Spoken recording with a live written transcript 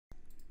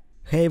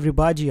Hey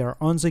everybody, you're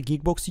on the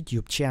GeekBox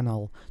YouTube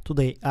channel.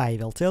 Today I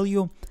will tell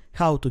you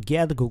how to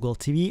get Google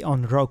TV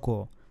on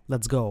Roku.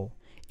 Let's go.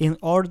 In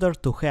order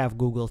to have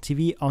Google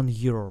TV on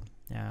your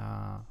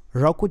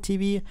Roku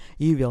TV,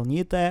 you will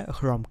need a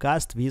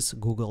Chromecast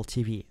with Google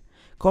TV.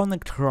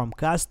 Connect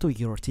Chromecast to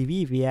your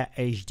TV via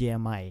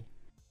HDMI.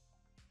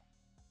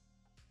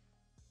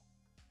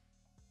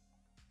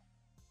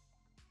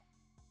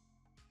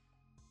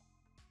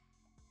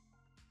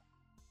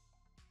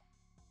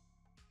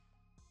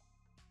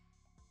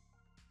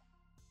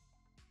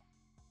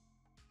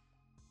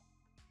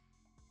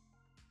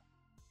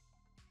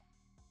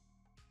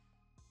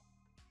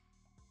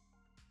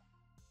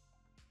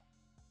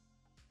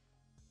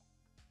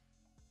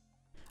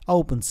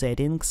 Open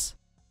Settings.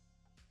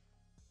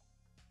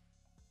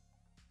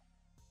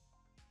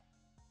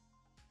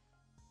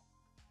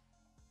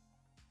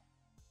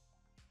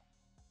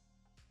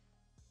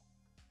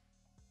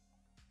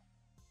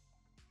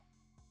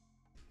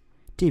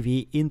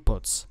 TV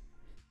Inputs.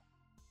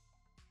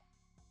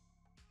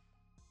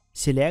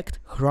 Select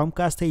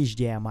Chromecast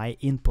HDMI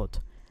input.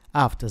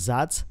 After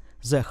that,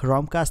 the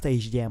Chromecast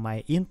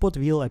HDMI input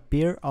will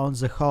appear on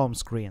the home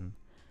screen.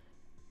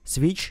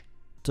 Switch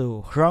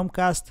to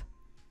Chromecast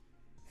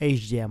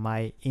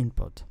HDMI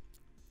input.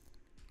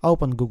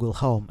 Open Google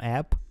Home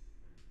app,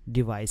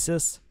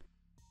 Devices,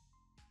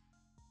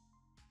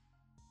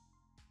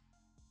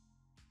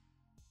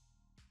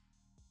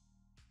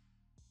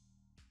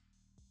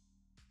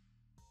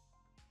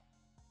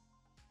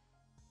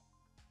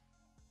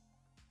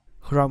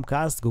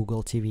 Chromecast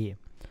Google TV.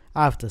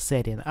 After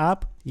setting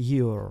up,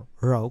 your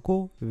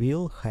Roku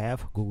will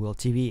have Google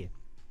TV.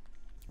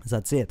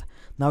 That's it.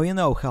 Now you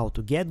know how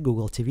to get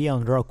Google TV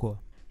on Roku.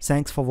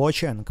 Thanks for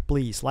watching.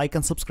 Please like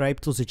and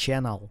subscribe to the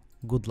channel.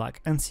 Good luck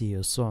and see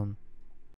you soon.